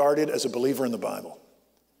be regarded as a believer in the Bible.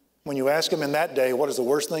 When you ask him in that day, what is the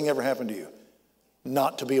worst thing ever happened to you?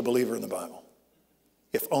 Not to be a believer in the Bible.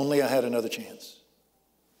 If only I had another chance.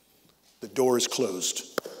 The door is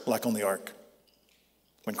closed, like on the ark.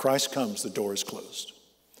 When Christ comes, the door is closed.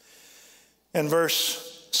 In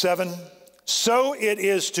verse 7, so it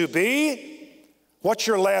is to be. What's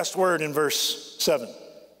your last word in verse 7?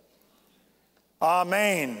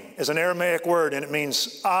 Amen is an Aramaic word, and it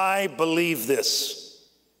means, I believe this.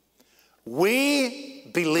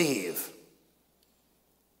 We believe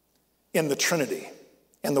in the Trinity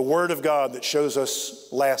and the Word of God that shows us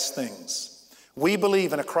last things. We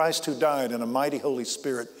believe in a Christ who died and a mighty Holy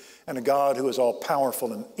Spirit and a God who is all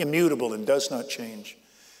powerful and immutable and does not change.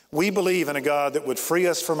 We believe in a God that would free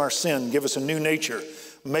us from our sin, give us a new nature,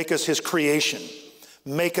 make us his creation,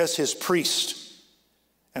 make us his priest.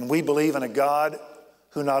 And we believe in a God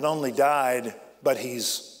who not only died, but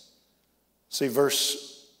see,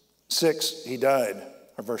 verse 6, he died.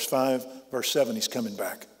 Or verse 5, verse 7, he's coming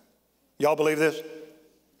back. Y'all believe this?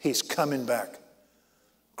 He's coming back.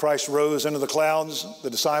 Christ rose into the clouds. The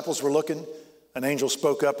disciples were looking. An angel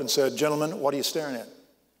spoke up and said, gentlemen, what are you staring at?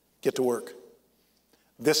 Get to work.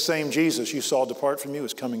 This same Jesus you saw depart from you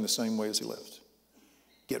is coming the same way as he lived.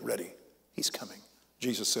 Get ready. He's coming.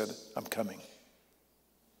 Jesus said, I'm coming.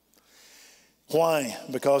 Why?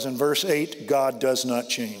 Because in verse 8, God does not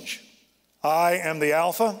change. I am the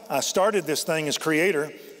Alpha. I started this thing as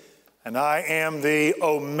creator, and I am the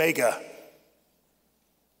Omega.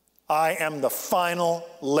 I am the final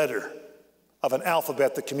letter. of an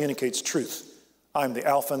alphabet that communicates truth. I'm the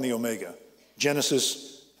Alpha and the Omega,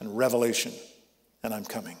 Genesis and Revelation, and I'm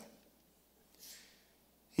coming.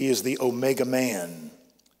 He is the Omega Man,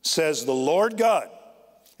 says the Lord God.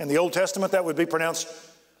 In the Old Testament, that would be pronounced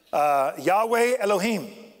Yahweh Elohim,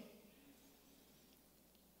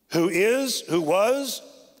 who is, who was,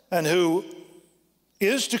 and who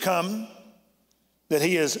is to come, that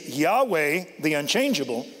he is Yahweh, the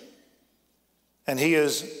unchangeable, and he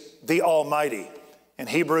is the Almighty. In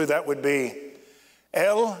Hebrew, that would be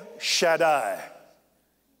El Shaddai.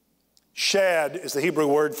 Shad is the Hebrew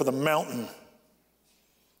word for the mountain,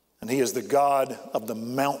 and he is the God of the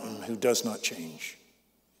mountain who does not change.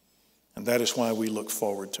 And that is why we look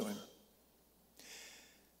forward to him.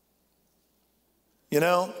 You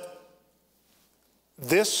know,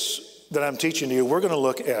 this that I'm teaching to you, we're going to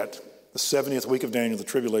look at the 70th week of Daniel, the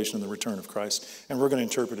tribulation and the return of Christ, and we're going to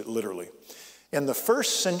interpret it literally. In the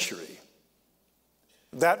first century,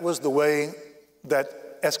 that was the way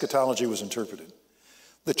that eschatology was interpreted.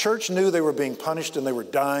 The church knew they were being punished and they were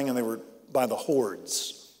dying and they were by the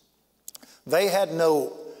hordes. They had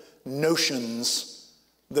no notions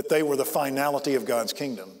that they were the finality of God's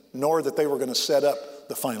kingdom, nor that they were going to set up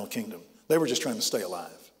the final kingdom. They were just trying to stay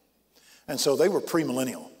alive. And so they were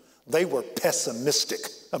premillennial. They were pessimistic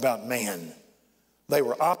about man. They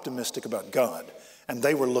were optimistic about God. And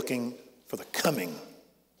they were looking for the coming.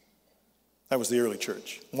 That was the early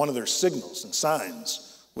church. One of their signals and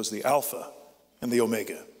signs was the Alpha and the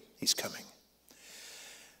Omega. He's coming.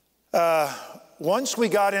 Once we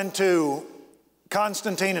got into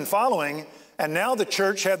Constantine and following, and now the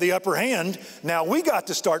church had the upper hand, now we got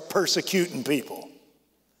to start persecuting people.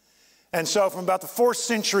 And so from about the 4th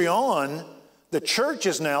century on, the church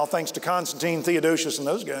is now, thanks to Constantine, Theodosius, and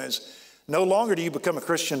those guys, no longer do you become a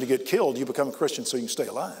Christian to get killed. You become a Christian so you can stay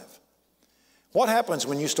alive. What happens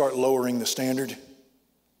when you start lowering the standard?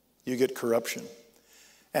 You get corruption.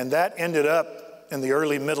 And that ended up in the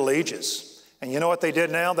early Middle Ages. And you know what they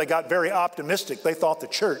did now? They got very optimistic. They thought the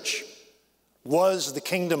church was the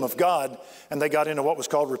kingdom of God, and they got into what was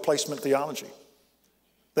called replacement theology.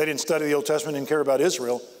 They didn't study the Old Testament, didn't care about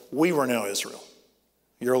Israel. We were now Israel.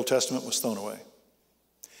 Your Old Testament was thrown away.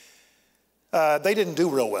 They didn't do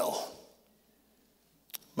real well.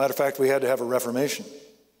 Matter of fact, we had to have a Reformation.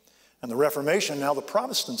 And the Reformation, now the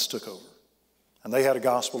Protestants took over. And they had a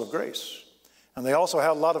gospel of grace. And they also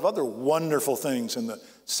had a lot of other wonderful things in the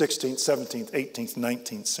 16th, 17th, 18th,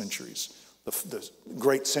 19th centuries, the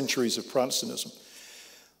great centuries of Protestantism.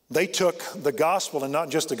 They took the gospel, and not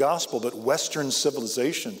just the gospel, but Western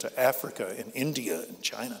civilization to Africa and India and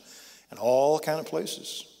China and all kind of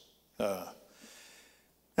places.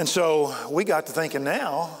 And so we got to thinking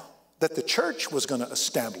now that the church was going to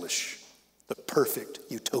establish the perfect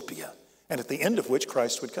utopia, and at the end of which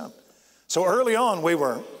Christ would come. So early on, we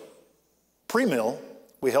were pre-mill.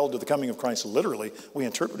 We held to the coming of Christ literally. We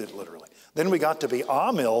interpreted it literally. Then we got to be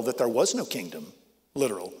amill, that there was no kingdom,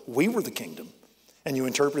 literal. We were the kingdom. And you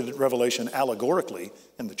interpreted Revelation allegorically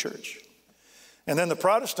in the church. And then the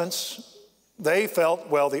Protestants, they felt,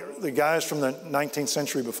 well, the guys from the 19th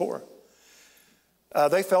century before,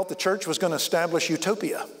 they felt the church was going to establish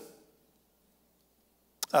utopia.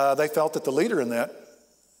 They felt that the leader in that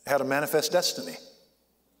had a manifest destiny.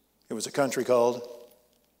 It was a country called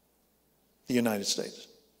the United States.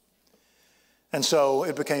 And so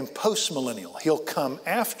it became post-millennial. He'll come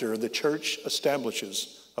after the church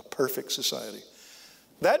establishes a perfect society.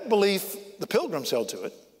 That belief, the Pilgrims held to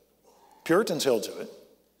it. Puritans held to it.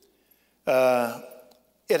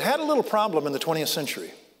 It had a little problem in the 20th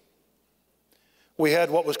century. We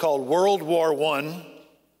had what was called World War I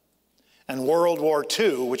and World War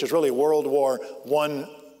II, which is really World War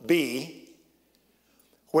I-B,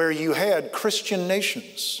 where you had Christian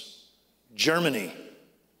nations, Germany,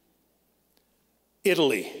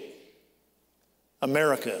 Italy,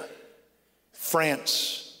 America,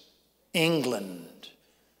 France, England,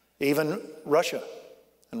 even Russia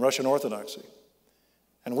and Russian Orthodoxy.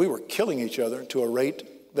 And we were killing each other to a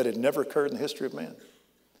rate that had never occurred in the history of man.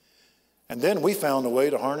 And then we found a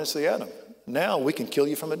way to harness the atom. Now we can kill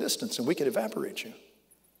you from a distance and we can evaporate you.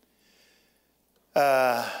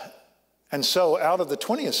 And so out of the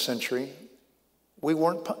 20th century, we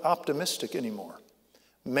weren't optimistic anymore.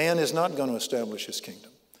 Man is not going to establish his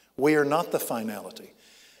kingdom. We are not the finality.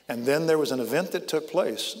 And then there was an event that took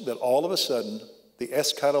place that all of a sudden the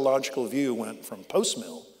eschatological view went from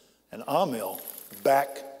post-mill and amill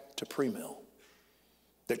back to pre-mill.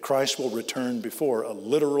 That Christ will return before a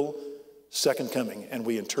literal second coming, and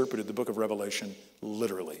we interpreted the book of Revelation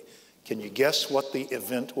literally. Can you guess what the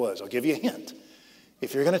event was? I'll give you a hint.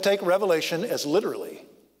 If you're going to take Revelation as literally,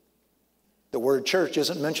 The word church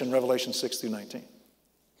isn't mentioned in Revelation 6 through 19.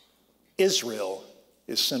 Israel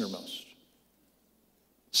is centermost.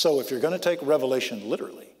 So if you're going to take Revelation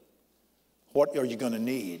literally, what are you going to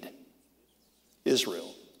need?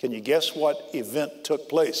 Israel. Can you guess what event took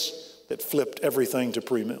place that flipped everything to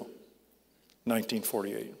pre-mill?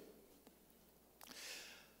 1948.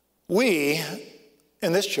 We,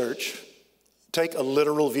 in this church, take a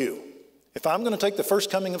literal view. If I'm going to take the first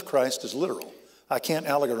coming of Christ as literal, I can't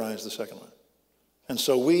allegorize the second one. And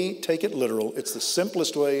so we take it literal. It's the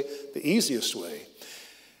simplest way, the easiest way.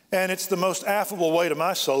 And it's the most affable way to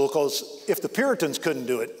my soul, because if the Puritans couldn't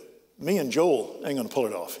do it, me and Joel ain't going to pull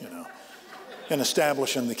it off, in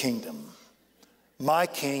establishing the kingdom. My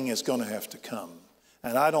king is going to have to come.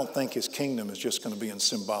 And I don't think his kingdom is just going to be in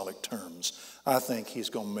symbolic terms. I think he's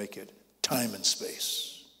going to make it time and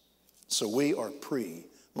space. So we are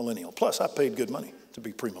pre-millennial. Plus, I paid good money to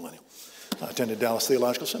be pre-millennial. I attended Dallas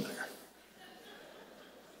Theological Seminary.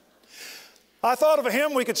 I thought of a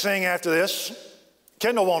hymn we could sing after this.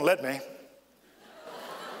 Kendall won't let me.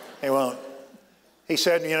 He won't. He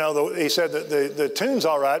said, that the tune's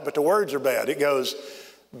all right, but the words are bad. It goes,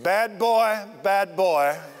 bad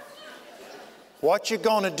boy, what you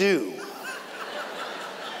gonna do?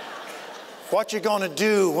 What you gonna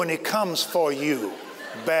do when he comes for you,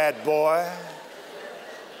 bad boy?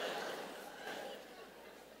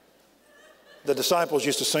 The disciples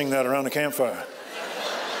used to sing that around the campfire.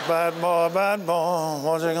 Bad boy,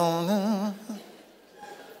 what you gonna do?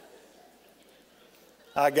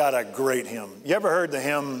 I got a great hymn. You ever heard the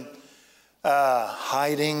hymn,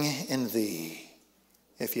 Hiding in Thee?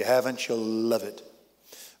 If you haven't, you'll love it.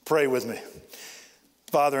 Pray with me.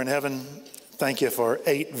 Father in heaven, thank you for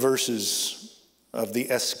 8 verses of the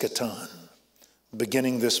eschaton,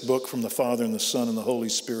 beginning this book from the Father and the Son and the Holy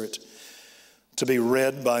Spirit, to be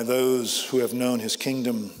read by those who have known his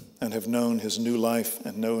kingdom and have known his new life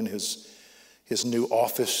and known his new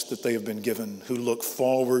office that they have been given, who look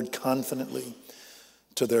forward confidently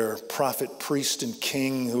to their prophet, priest, and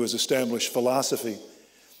king who has established philosophy,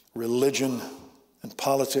 religion, and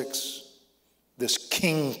politics, this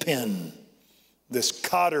kingpin, this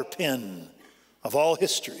cotter pin of all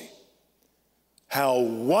history. How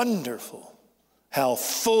wonderful, how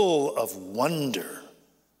full of wonder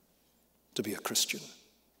to be a Christian.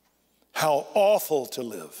 How awful to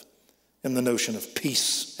live in the notion of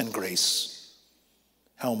peace and grace.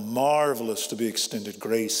 How marvelous to be extended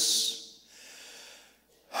grace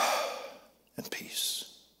and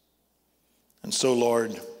peace. And so,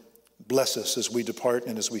 Lord, bless us as we depart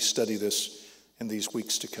and as we study this in these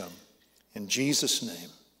weeks to come. In Jesus' name,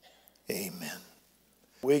 amen.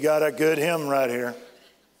 We got a good hymn right here.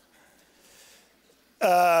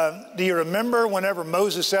 Do you remember whenever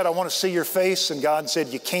Moses said, I want to see your face? And God said,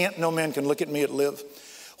 you can't, no man can look at me and live.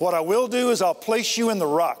 What I will do is I'll place you in the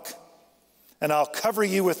rock and I'll cover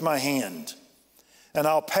you with my hand and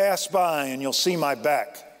I'll pass by and you'll see my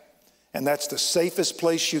back. And that's the safest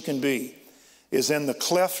place you can be, is in the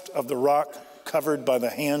cleft of the rock covered by the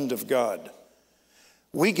hand of God.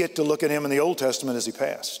 We get to look at him in the Old Testament as he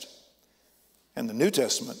passed. In the New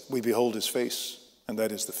Testament, we behold his face, and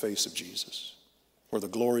that is the face of Jesus, where the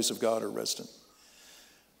glories of God are resident.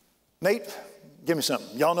 Nate, give me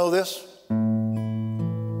something. Y'all know this?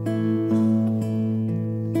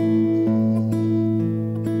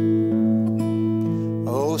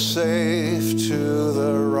 Oh, safe to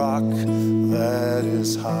the rock that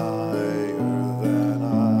is higher than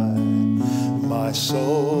I, my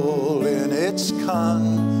soul in its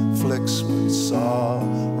conflicts with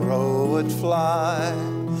sorrow would fly.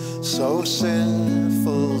 So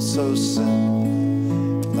sinful, so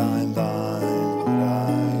sin, thine would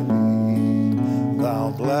I be.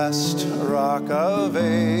 Thou blessed rock of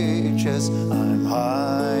ages, I'm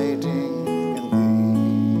hiding.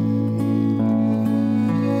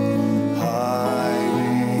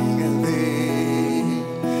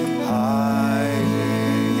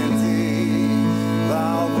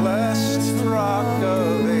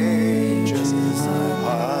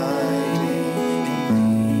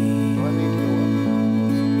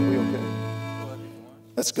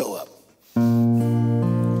 Let's go up.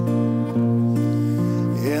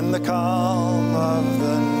 In the calm of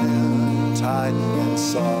the noontide and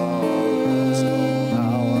sorrow's lone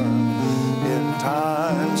hour, in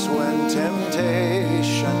times when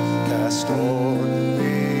temptation cast o'er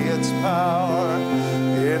me its power,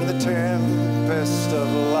 in the tempest of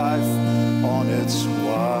life on its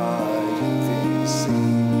winding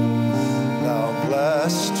sea, thou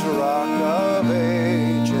blessed rock of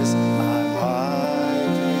ages, I'm hiding.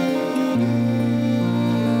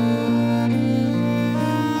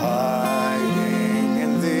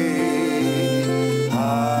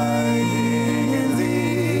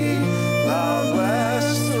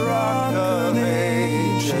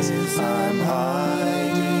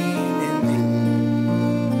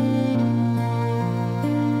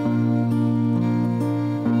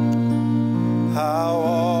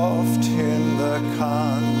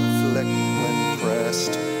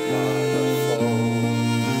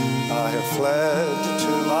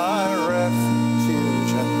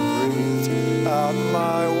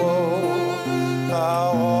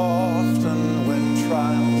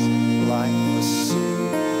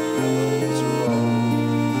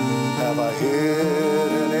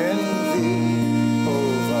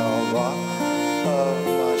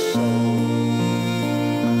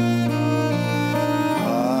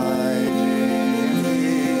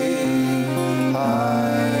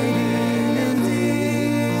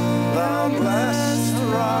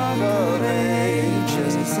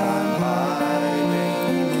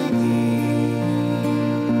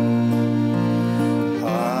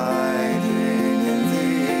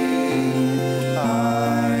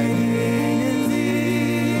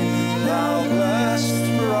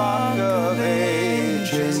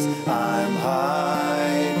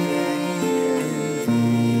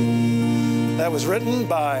 That was written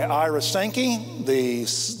by Ira Sankey,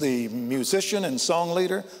 the musician and song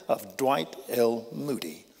leader of Dwight L.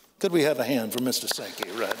 Moody. Could we have a hand for Mr. Sankey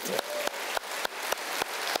right there?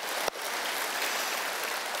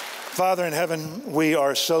 Father in heaven, we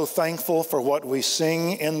are so thankful for what we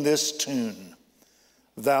sing in this tune.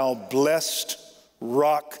 Thou blessed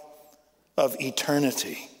rock of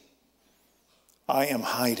eternity, I am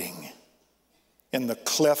hiding in the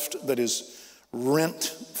cleft that is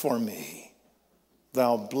rent for me.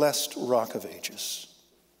 Thou blessed rock of ages,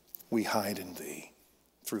 we hide in thee.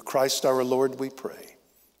 Through Christ our Lord we pray.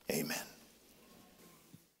 Amen.